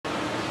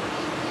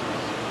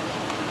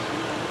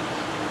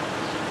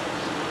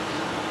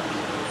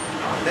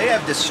They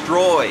have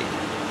destroyed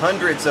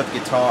hundreds of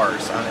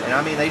guitars, and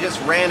I mean, they just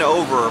ran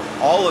over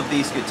all of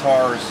these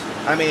guitars.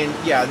 I mean,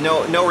 yeah,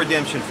 no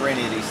redemption for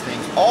any of these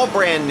things. All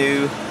brand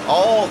new,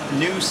 all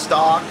new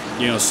stock.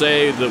 You know,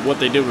 say that what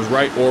they did was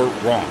right or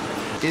wrong.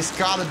 It's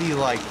gotta be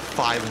like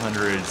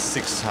 500,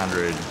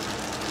 600.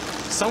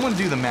 Someone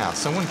do the math.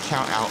 Someone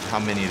count out how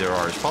many there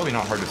are. It's probably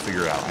not hard to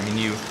figure out. I mean,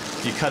 you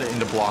cut it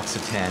into blocks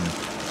of 10,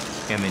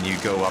 and then you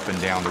go up and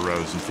down the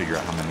rows and figure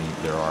out how many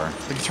there are.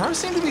 The guitars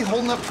seem to be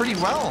holding up pretty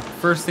well.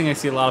 First thing I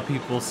see a lot of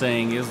people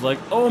saying is like,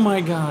 oh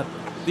my god,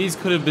 these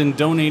could have been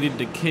donated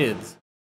to kids.